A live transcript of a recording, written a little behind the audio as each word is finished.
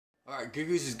Alright,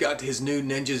 Gugu's has got his new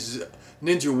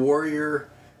Ninja Warrior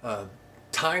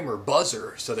timer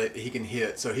buzzer so that he can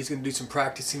hit. So he's going to do some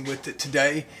practicing with it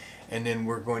today, and then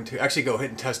we're going to actually go ahead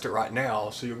and test it right now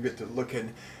so you'll get to look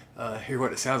and hear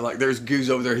what it sounds like. There's Goose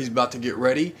over there. He's about to get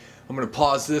ready. I'm going to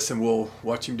pause this and we'll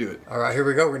watch him do it. Alright, here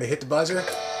we go. We're going to hit the buzzer.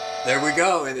 There we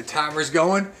go, and the timer's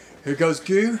going. Here goes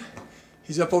Goo.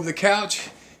 He's up over the couch.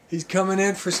 He's coming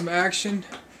in for some action.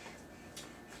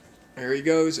 There he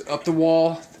goes, up the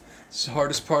wall. It's the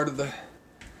hardest part of the...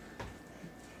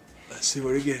 Let's see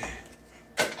what he get.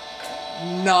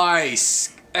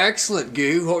 Nice! Excellent,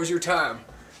 Goo. What was your time?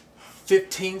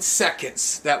 15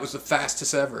 seconds. That was the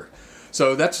fastest ever.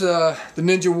 So that's the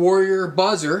Ninja Warrior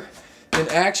buzzer in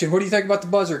action. What do you think about the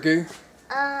buzzer, Goo?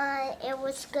 It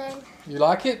was good. You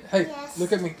like it? Hey, yes.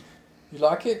 Look at me. You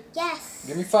like it? Yes.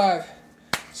 Give me 5.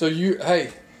 So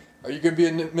hey, are you going to be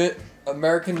an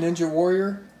American Ninja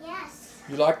Warrior? Yes.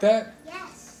 You like that?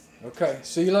 Yes. Okay,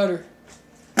 see you later.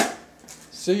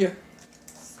 See ya.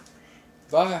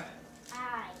 Bye.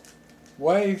 Bye.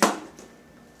 Wave.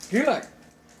 You like.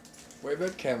 Wave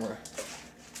at camera.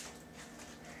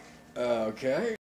 Okay.